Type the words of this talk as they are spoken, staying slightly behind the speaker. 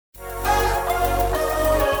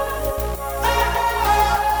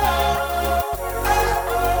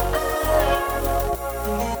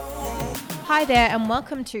Hi there and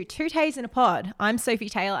welcome to Two Tays in a Pod. I'm Sophie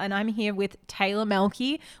Taylor and I'm here with Taylor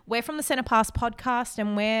Melky. We're from the Centre Pass podcast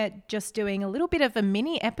and we're just doing a little bit of a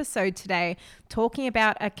mini episode today talking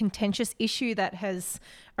about a contentious issue that has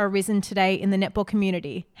arisen today in the netball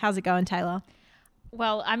community. How's it going, Taylor?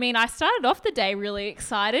 Well, I mean, I started off the day really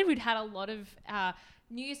excited. We'd had a lot of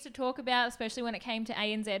news to talk about, especially when it came to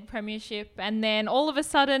ANZ Premiership. And then all of a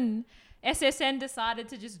sudden, SSN decided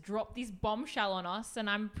to just drop this bombshell on us. And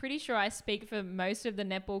I'm pretty sure I speak for most of the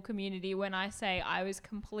netball community when I say I was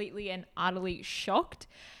completely and utterly shocked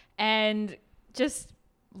and just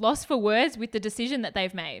lost for words with the decision that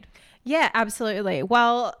they've made. Yeah, absolutely.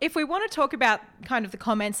 Well, if we want to talk about kind of the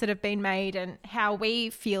comments that have been made and how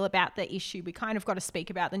we feel about the issue, we kind of got to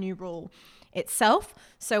speak about the new rule itself.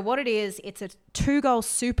 So what it is, it's a 2-goal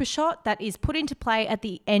super shot that is put into play at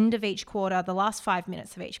the end of each quarter, the last 5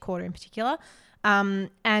 minutes of each quarter in particular. And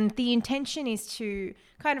the intention is to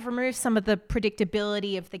kind of remove some of the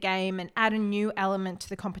predictability of the game and add a new element to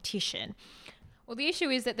the competition. Well, the issue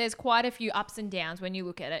is that there's quite a few ups and downs when you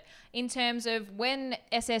look at it. In terms of when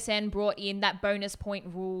SSN brought in that bonus point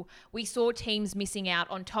rule, we saw teams missing out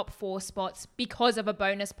on top 4 spots because of a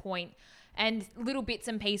bonus point and little bits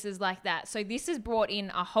and pieces like that. So this has brought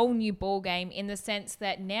in a whole new ball game in the sense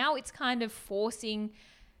that now it's kind of forcing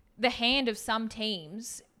the hand of some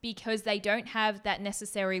teams because they don't have that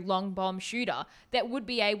necessary long bomb shooter that would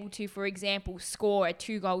be able to, for example, score a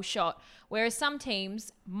 2-goal shot, whereas some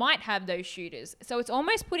teams might have those shooters. So it's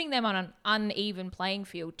almost putting them on an uneven playing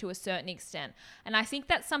field to a certain extent. And I think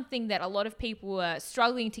that's something that a lot of people are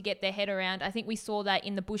struggling to get their head around. I think we saw that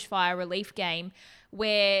in the bushfire relief game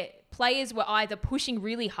where players were either pushing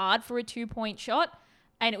really hard for a 2-point shot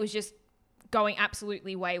and it was just going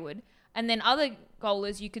absolutely wayward. And then other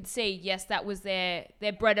goalers, you could see, yes, that was their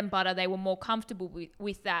bread and butter. They were more comfortable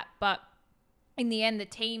with that. But in the end, the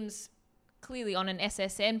teams, clearly on an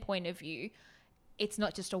SSN point of view, it's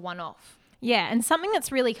not just a one-off. Yeah, and something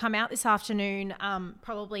that's really come out this afternoon,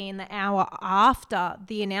 probably in the hour after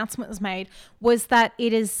the announcement was made, was that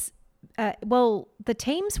it is... the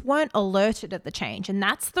teams weren't alerted of the change, and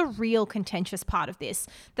that's the real contentious part of this.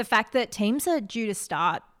 The fact that teams are due to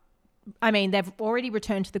start... I mean, they've already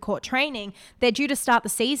returned to the court training. They're due to start the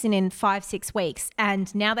season in 5-6 weeks,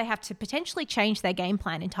 and now they have to potentially change their game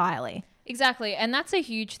plan entirely. Exactly, and that's a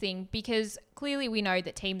huge thing because clearly we know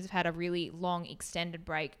that teams have had a really long extended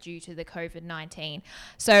break due to the COVID-19.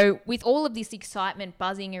 So with all of this excitement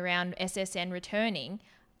buzzing around SSN returning,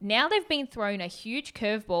 now they've been thrown a huge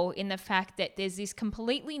curveball in the fact that there's this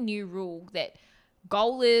completely new rule that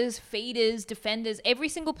goalers, feeders, defenders, every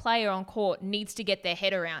single player on court needs to get their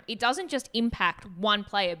head around. It doesn't just impact one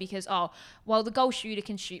player because, the goal shooter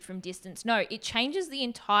can shoot from distance. No, it changes the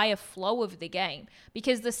entire flow of the game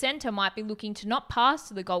because the center might be looking to not pass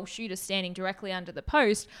to the goal shooter standing directly under the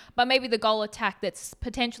post, but maybe the goal attack that's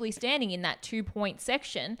potentially standing in that 2-point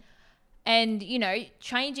section. And,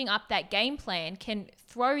 changing up that game plan can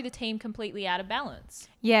throw the team completely out of balance.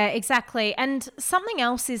 Yeah, exactly. And something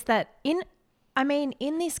else is that in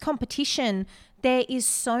this competition, there is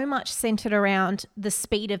so much centered around the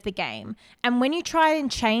speed of the game. And when you try and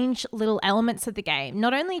change little elements of the game,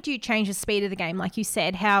 not only do you change the speed of the game, like you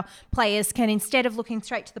said, how players can, instead of looking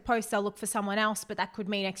straight to the post, they'll look for someone else, but that could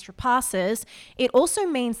mean extra passes. It also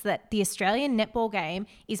means that the Australian netball game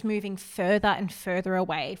is moving further and further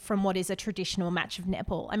away from what is a traditional match of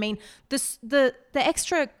netball. I mean, the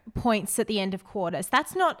extra points at the end of quarters,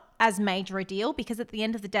 that's not as major a deal because at the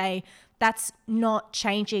end of the day, that's not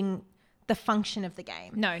changing the function of the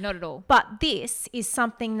game. No, not at all. But this is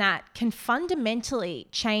something that can fundamentally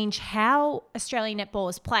change how Australian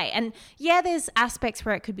netballers play. And yeah, there's aspects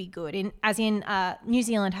where it could be good. New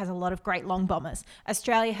Zealand has a lot of great long bombers.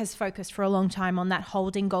 Australia has focused for a long time on that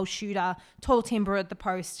holding goal shooter, tall timber at the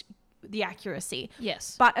post, the accuracy.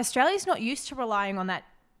 Yes. But Australia's not used to relying on that,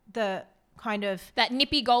 that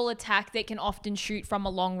nippy goal attack that can often shoot from a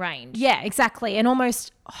long range. Yeah, exactly. And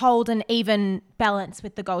almost hold an even balance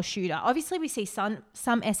with the goal shooter. Obviously, we see some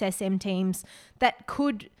SSM teams that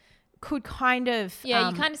could kind of... Yeah,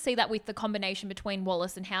 you kind of see that with the combination between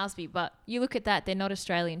Wallace and Housby, but you look at that, they're not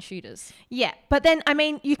Australian shooters. Yeah, but then,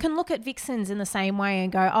 you can look at Vixens in the same way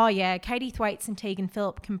and go, oh yeah, Katie Thwaites and Tegan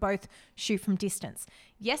Phillip can both shoot from distance.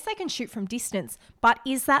 Yes, they can shoot from distance, but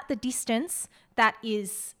is that the distance that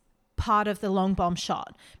is part of the long bomb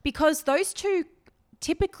shot? Because those two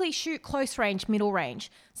typically shoot close range, middle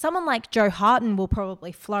range. Someone like Jo Harten will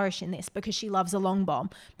probably flourish in this because she loves a long bomb.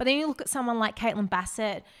 But then you look at someone like Caitlin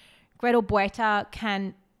Bassett, Gretel Bueta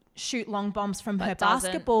can shoot long bombs from her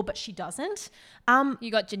doesn't. basketball, but she doesn't.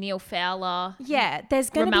 You got Janelle Fowler. Yeah, there's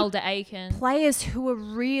going to Romelda be Aiken. players who are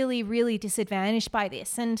really, really disadvantaged by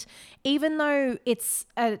this. And even though it's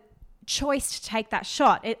a choice to take that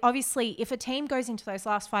shot, it obviously, if a team goes into those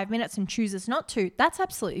last 5 minutes and chooses not to, that's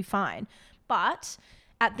absolutely fine. But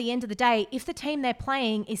at the end of the day, if the team they're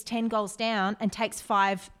playing is 10 goals down and takes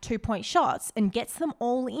 5 2-point shots and gets them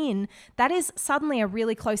all in, that is suddenly a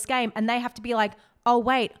really close game. And they have to be like, oh,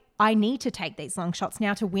 wait, I need to take these long shots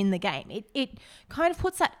now to win the game. It kind of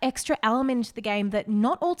puts that extra element into the game that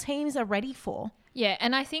not all teams are ready for. Yeah,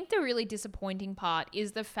 and I think the really disappointing part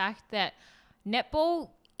is the fact that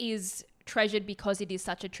netball is treasured because it is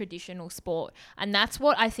such a traditional sport. And that's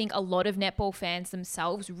what I think a lot of netball fans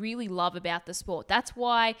themselves really love about the sport. That's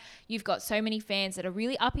why you've got so many fans that are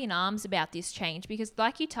really up in arms about this change, because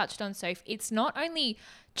like you touched on, Soph, it's not only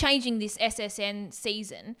changing this SSN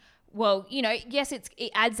season. Well, you know, yes, it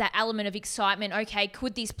adds that element of excitement. Okay,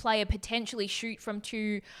 could this player potentially shoot from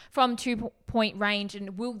 2-point range,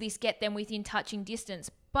 and will this get them within touching distance?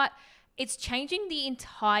 But it's changing the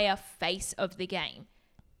entire face of the game.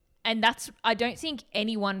 And I don't think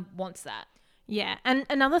anyone wants that. Yeah. And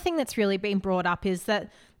another thing that's really been brought up is that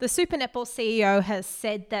the Super Netball CEO has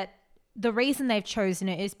said that the reason they've chosen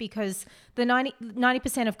it is because the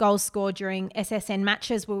 90% of goals scored during SSN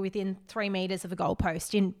matches were within 3 meters of a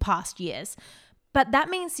goalpost in past years. But that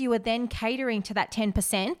means you are then catering to that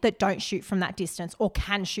 10% that don't shoot from that distance or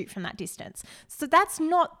can shoot from that distance. So that's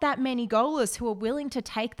not that many goalers who are willing to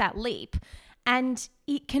take that leap. And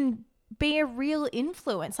it can be a real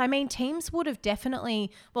influence. I mean, teams would have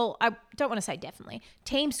definitely, well, I don't want to say definitely,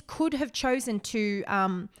 teams could have chosen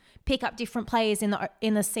to pick up different players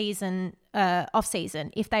in the season, off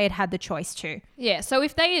season, if they had had the choice to. Yeah, so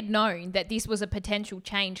if they had known that this was a potential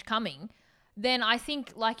change coming, then I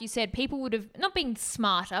think, like you said, people would have not been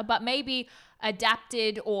smarter, but maybe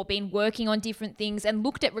adapted or been working on different things and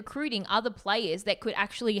looked at recruiting other players that could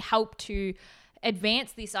actually help to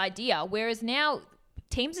advance this idea. Whereas now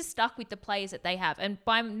teams are stuck with the players that they have. And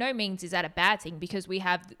by no means is that a bad thing, because we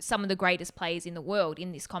have some of the greatest players in the world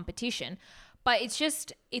in this competition. But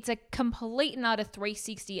it's a complete and utter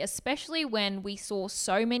 360, especially when we saw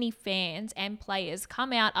so many fans and players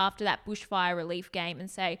come out after that bushfire relief game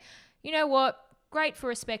and say, you know what, great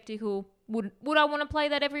for a spectacle. Would I want to play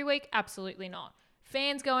that every week? Absolutely not.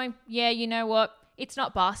 Fans going, yeah, you know what, it's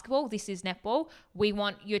not basketball, this is netball. We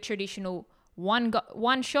want your traditional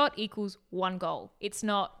one shot equals 1 goal. It's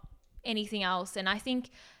not anything else. And I think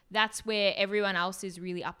that's where everyone else is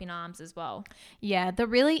really up in arms as well. Yeah, the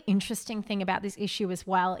really interesting thing about this issue as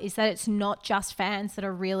well is that it's not just fans that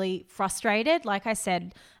are really frustrated. Like I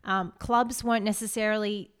said, clubs weren't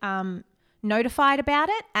necessarily notified about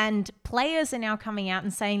it, and players are now coming out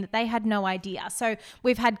and saying that they had no idea. So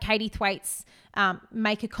we've had Katie Thwaites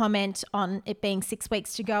make a comment on it being 6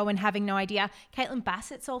 weeks to go and having no idea. Caitlin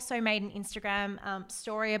Bassett's also made an Instagram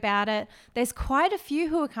story about it. There's quite a few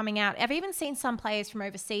who are coming out. I've even seen some players from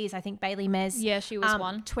overseas. I think Bailey Mez, yeah, she was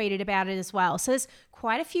one, tweeted about it as well. So there's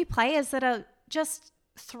quite a few players that are just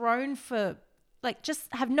thrown for, like, just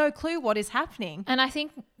have no clue what is happening. And I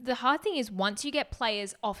think the hard thing is, once you get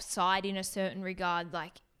players offside in a certain regard,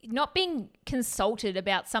 like not being consulted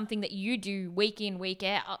about something that you do week in, week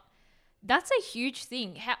out, that's a huge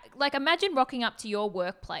thing. Like, imagine rocking up to your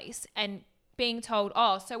workplace and being told,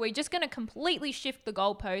 oh, so we're just going to completely shift the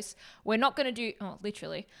goalposts. We're not going to do,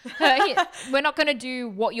 literally, we're not going to do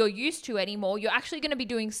what you're used to anymore. You're actually going to be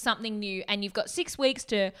doing something new, and you've got 6 weeks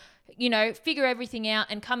to, figure everything out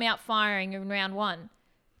and come out firing in round 1.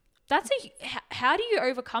 How do you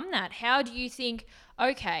overcome that? How do you think,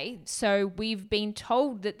 okay, so we've been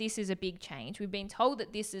told that this is a big change. We've been told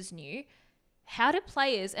that this is new. How do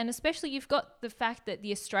players, and especially you've got the fact that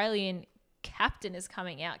the Australian captain is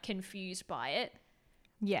coming out confused by it.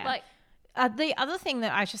 Yeah. Like, the other thing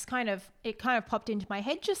that I just kind of popped into my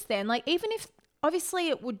head just then, like, even if obviously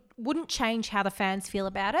it wouldn't change how the fans feel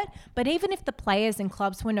about it, but even if the players and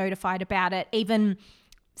clubs were notified about it even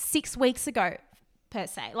 6 weeks ago, per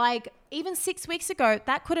se, like even 6 weeks ago,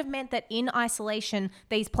 that could have meant that in isolation,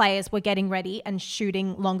 these players were getting ready and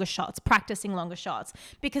shooting longer shots, practicing longer shots,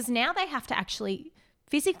 because now they have to actually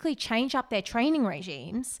physically change up their training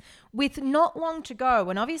regimes with not long to go.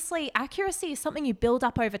 And obviously accuracy is something you build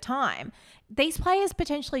up over time. These players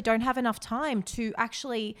potentially don't have enough time to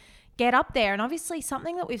actually get up there. And obviously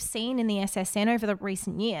something that we've seen in the SSN over the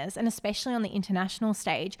recent years, and especially on the international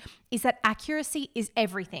stage, is that accuracy is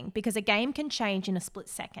everything, because a game can change in a split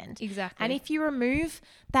second. Exactly. And if you remove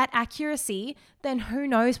that accuracy, then who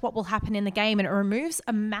knows what will happen in the game. And it removes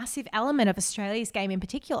a massive element of Australia's game in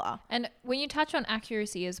particular. And when you touch on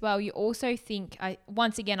accuracy as well, you also think,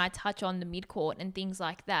 once again, I touch on the mid-court and things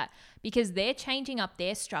like that, because they're changing up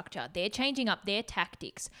their structure. They're changing up their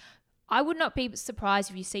tactics. I would not be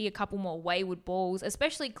surprised if you see a couple more wayward balls,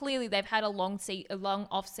 especially clearly they've had a long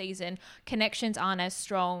off season. Connections aren't as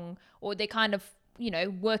strong, or they're kind of,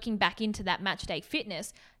 working back into that match day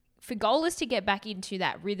fitness. For goalers to get back into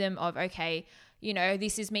that rhythm of, okay,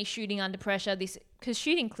 this is me shooting under pressure, because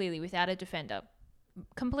shooting clearly without a defender,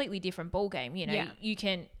 completely different ball game. You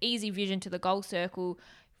can easy vision to the goal circle,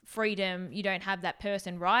 freedom, you don't have that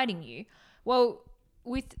person riding you. Well,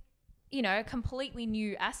 with a completely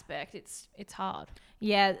new aspect, it's hard.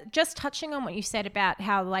 Yeah, just touching on what you said about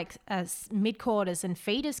how mid-quarters and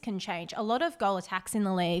feeders can change. A lot of goal attacks in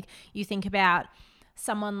the league, you think about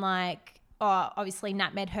someone like, obviously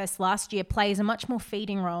Nat Medhurst last year plays a much more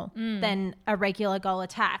feeding role than a regular goal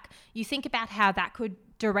attack. You think about how that could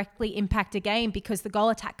directly impact a game, because the goal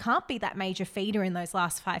attack can't be that major feeder in those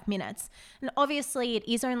last 5 minutes. And obviously it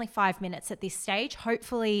is only 5 minutes at this stage.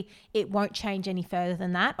 Hopefully it won't change any further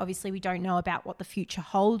than that. Obviously we don't know about what the future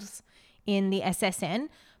holds in the SSN,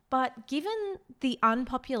 but given the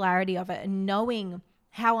unpopularity of it and knowing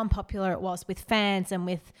how unpopular it was with fans and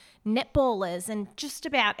with netballers, and just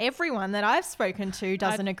about everyone that I've spoken to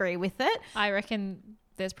doesn't agree with it. I reckon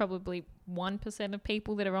there's probably 1% of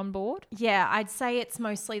people that are on board. Yeah, I'd say it's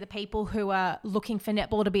mostly the people who are looking for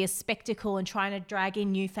netball to be a spectacle and trying to drag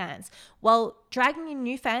in new fans. Well, dragging in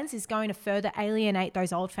new fans is going to further alienate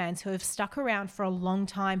those old fans who have stuck around for a long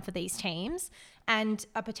time for these teams and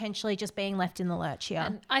are potentially just being left in the lurch here.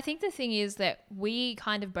 And I think the thing is that we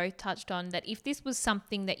kind of both touched on that if this was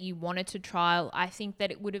something that you wanted to trial, I think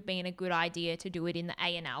that it would have been a good idea to do it in the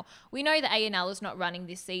ANL. We know the ANL is not running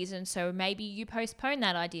this season, so maybe you postpone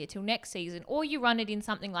that idea till next season, or you run it in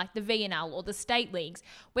something like the VNL or the state leagues,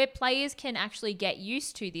 where players can actually get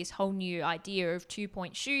used to this whole new idea of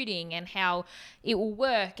 2-point shooting and how it will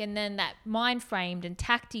work, and then that mind framed and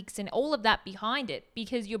tactics and all of that behind it,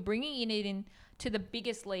 because you're bringing it in to the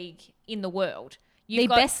biggest league in the world.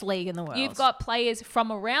 Best league in the world. You've got players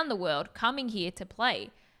from around the world coming here to play.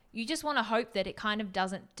 You just want to hope that it kind of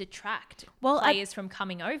doesn't detract players from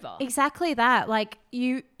coming over. Exactly that. Like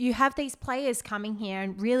you have these players coming here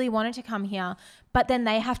and really wanted to come here, but then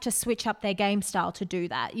they have to switch up their game style to do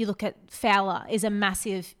that. You look at Fowler is a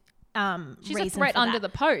massive She's reason a threat for under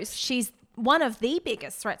that. the post. She's one of the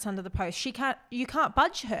biggest threats under the post. You can't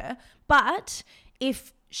budge her, but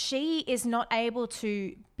if she is not able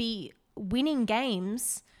to be winning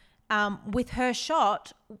games with her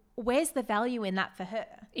shot, where's the value in that for her?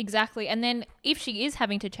 Exactly. And then if she is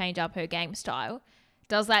having to change up her game style,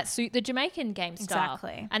 does that suit the Jamaican game style?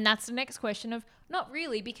 Exactly. And that's the next question of, not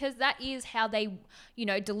really, because that is how they,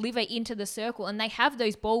 deliver into the circle, and they have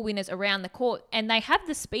those ball winners around the court, and they have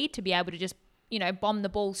the speed to be able to just, bomb the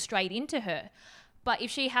ball straight into her. But if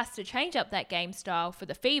she has to change up that game style for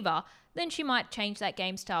the Fever, then she might change that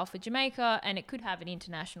game style for Jamaica, and it could have an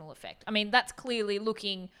international effect. I mean, that's clearly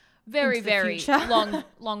looking very, very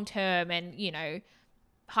long term and,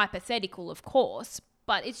 hypothetical, of course.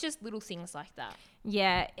 But it's just little things like that.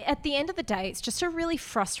 Yeah, at the end of the day, it's just a really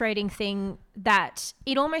frustrating thing that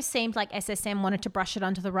it almost seemed like SSN wanted to brush it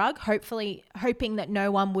under the rug, hoping that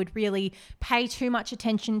no one would really pay too much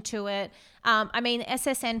attention to it.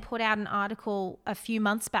 SSN put out an article a few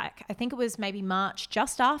months back, I think it was maybe March,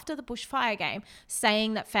 just after the bushfire game,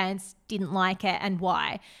 saying that fans didn't like it and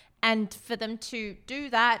why. And for them to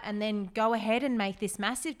do that and then go ahead and make this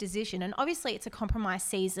massive decision, and obviously it's a compromise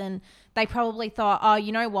season, they probably thought, oh,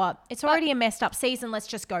 you know what, it's already a messed up season, let's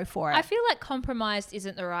just go for it. I feel like compromised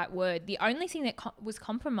isn't the right word. The only thing that was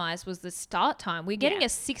compromised was the start time. We're getting a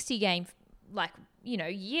 60-game,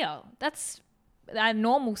 year. That's a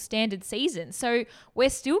normal standard season. So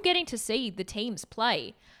we're still getting to see the teams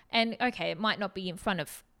play. And, okay, it might not be in front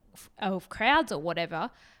of crowds or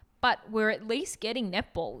whatever, but we're at least getting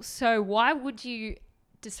netball. So why would you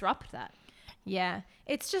disrupt that? Yeah,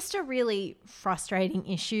 it's just a really frustrating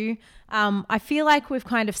issue. I feel like we've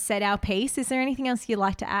kind of said our piece. Is there anything else you'd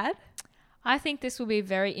like to add? I think this will be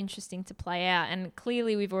very interesting to play out. And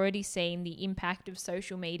clearly we've already seen the impact of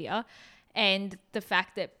social media and the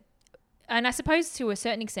fact that, and I suppose to a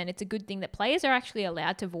certain extent, it's a good thing that players are actually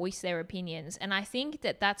allowed to voice their opinions. And I think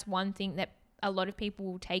that that's one thing that a lot of people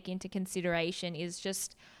will take into consideration is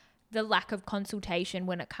just the lack of consultation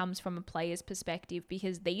when it comes from a player's perspective,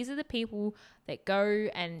 because these are the people that go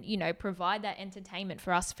and, you know, provide that entertainment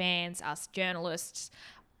for us fans, us journalists,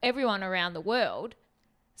 everyone around the world.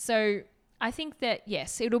 So I think that,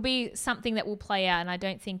 yes, it'll be something that will play out, and I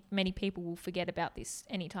don't think many people will forget about this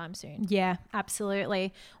anytime soon. Yeah,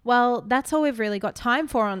 absolutely. Well, that's all we've really got time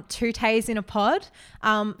for on 2 Tays in a Pod.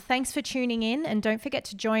 Thanks for tuning in, and don't forget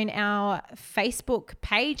to join our Facebook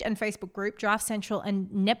page and Facebook group. Draft Central and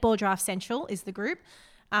Netball Draft Central is the group.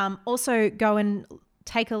 Also go and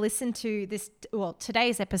take a listen to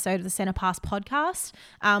today's episode of the Centre Pass podcast,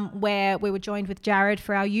 where we were joined with Jared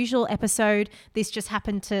for our usual episode. This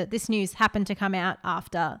news happened to come out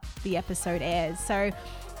after the episode airs. So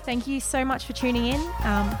thank you so much for tuning in,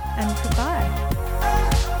 and goodbye.